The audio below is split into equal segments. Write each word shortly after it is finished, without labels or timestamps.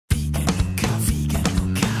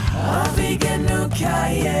veganook,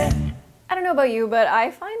 yeah. I don't know about you, but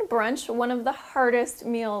I find brunch one of the hardest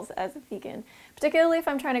meals as a vegan, particularly if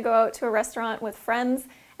I'm trying to go out to a restaurant with friends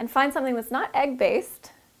and find something that's not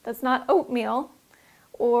egg-based, that's not oatmeal,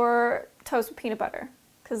 or toast with peanut butter,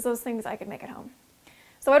 because those things I could make at home.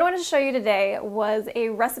 So what I wanted to show you today was a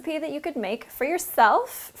recipe that you could make for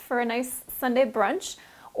yourself for a nice Sunday brunch,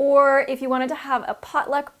 or if you wanted to have a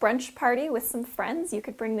potluck brunch party with some friends, you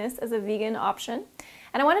could bring this as a vegan option.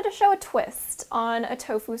 And I wanted to show a twist on a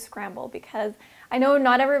tofu scramble because I know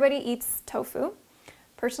not everybody eats tofu.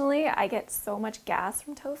 Personally, I get so much gas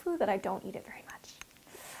from tofu that I don't eat it very much.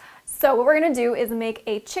 So what we're gonna do is make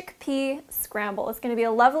a chickpea scramble. It's gonna be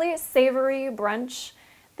a lovely savory brunch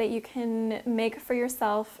that you can make for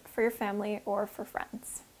yourself, for your family, or for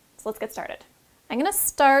friends. So let's get started. I'm gonna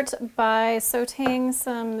start by sauteing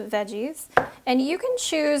some veggies, and you can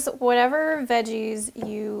choose whatever veggies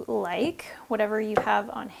you like, whatever you have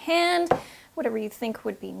on hand, whatever you think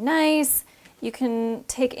would be nice. You can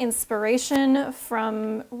take inspiration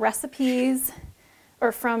from recipes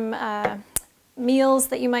or from meals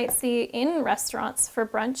that you might see in restaurants for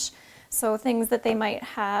brunch. So things that they might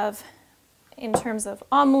have in terms of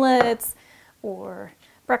omelets or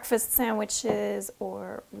breakfast sandwiches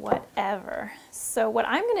or whatever. So what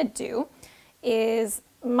I'm going to do is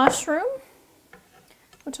mushroom,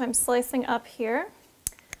 which I'm slicing up here,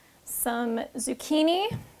 some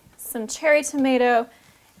zucchini, some cherry tomato,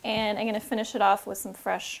 and I'm going to finish it off with some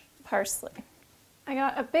fresh parsley. I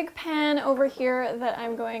got a big pan over here that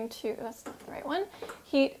I'm going to, that's not the right one,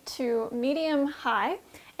 heat to medium-high,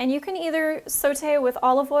 and you can either saute with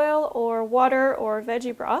olive oil or water or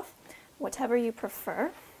veggie broth, whatever you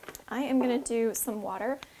prefer. I am going to do some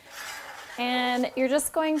water, and you're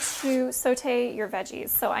just going to saute your veggies.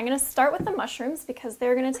 So I'm going to start with the mushrooms because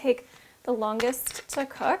they're going to take the longest to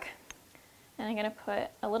cook, and I'm going to put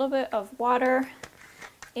a little bit of water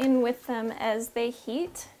in with them as they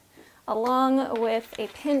heat, along with a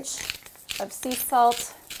pinch of sea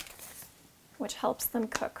salt, which helps them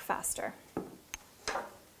cook faster.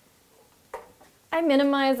 I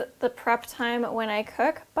minimize the prep time when I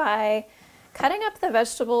cook by cutting up the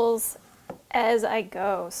vegetables as I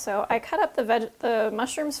go. So I cut up the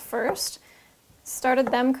mushrooms first, started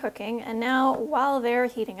them cooking, and now while they're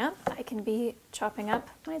heating up, I can be chopping up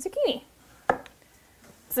my zucchini.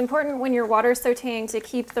 It's important when you're water sauteing to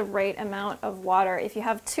keep the right amount of water. If you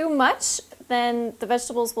have too much, then the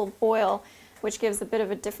vegetables will boil, which gives a bit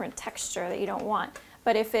of a different texture that you don't want.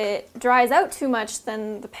 But if it dries out too much,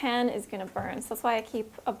 then the pan is going to burn. So that's why I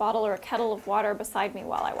keep a bottle or a kettle of water beside me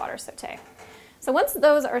while I water saute. So once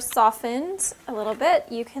those are softened a little bit,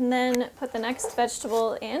 you can then put the next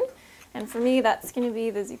vegetable in. And for me, that's going to be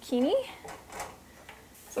the zucchini.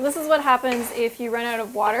 So this is what happens if you run out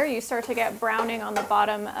of water. You start to get browning on the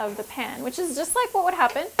bottom of the pan, which is just like what would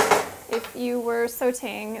happen if you were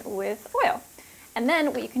sauteing with oil. And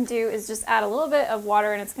then what you can do is just add a little bit of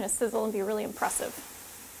water, and it's going to sizzle and be really impressive.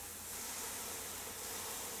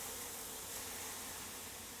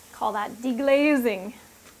 Call that deglazing.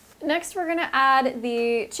 Next, we're going to add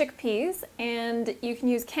the chickpeas, and you can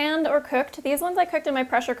use canned or cooked. These ones I cooked in my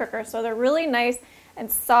pressure cooker, so they're really nice and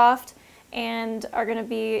soft and are going to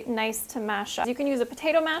be nice to mash up. You can use a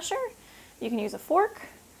potato masher, you can use a fork,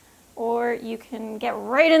 or you can get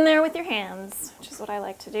right in there with your hands, which is what I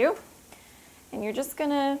like to do. And you're just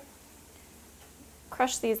going to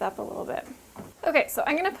crush these up a little bit. Okay, so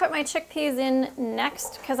I'm going to put my chickpeas in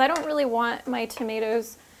next because I don't really want my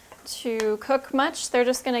tomatoes to cook much. They're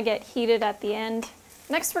just going to get heated at the end.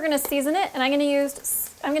 Next, we're going to season it, and I'm going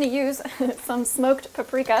to use some smoked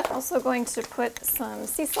paprika. Also going to put some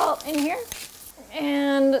sea salt in here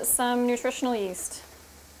and some nutritional yeast.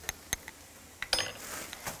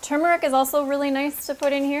 Turmeric is also really nice to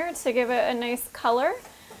put in here to give it a nice color,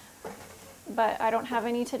 but I don't have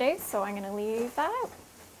any today, so I'm going to leave that out.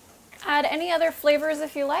 Add any other flavors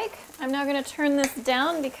if you like. I'm now going to turn this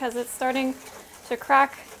down because it's starting to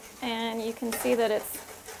crack, and you can see that it's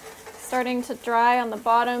starting to dry on the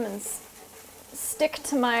bottom and stick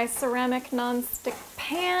to my ceramic non-stick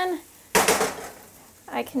pan.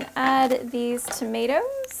 I can add these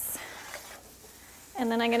tomatoes,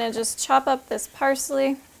 and then I'm going to just chop up this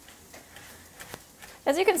parsley.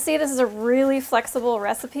 As you can see, this is a really flexible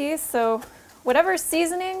recipe, so whatever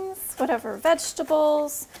seasonings, whatever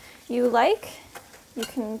vegetables you like, you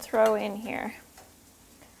can throw in here.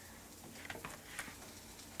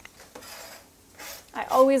 I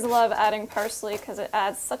always love adding parsley because it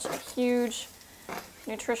adds such a huge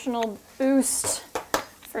nutritional boost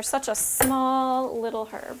for such a small little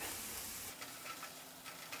herb.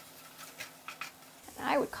 And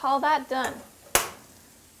I would call that done.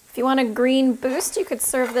 If you want a green boost, you could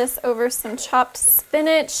serve this over some chopped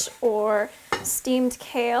spinach or steamed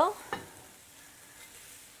kale,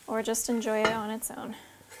 or just enjoy it on its own.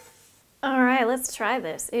 All right, let's try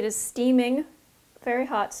this. It is steaming, very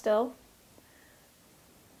hot still.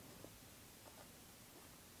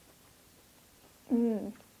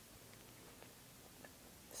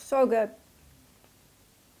 So good.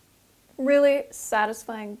 Really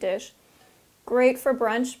satisfying dish. Great for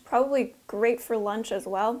brunch, probably great for lunch as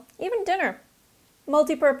well. Even dinner.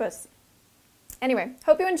 Multi-purpose. Anyway,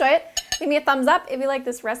 hope you enjoy it. Leave me a thumbs up if you like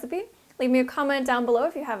this recipe. Leave me a comment down below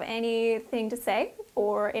if you have anything to say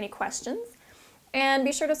or any questions. And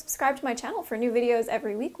be sure to subscribe to my channel for new videos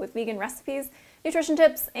every week with vegan recipes, nutrition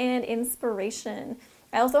tips, and inspiration.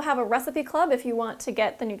 I also have a recipe club if you want to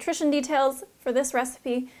get the nutrition details for this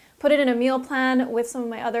recipe, put it in a meal plan with some of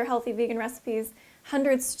my other healthy vegan recipes,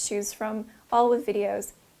 hundreds to choose from, all with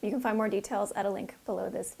videos. You can find more details at a link below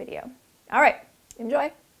this video. All right,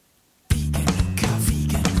 enjoy.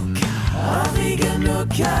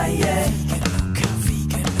 Veganook,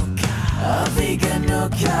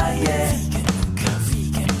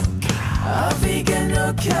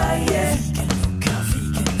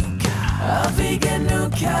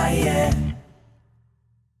 yeah.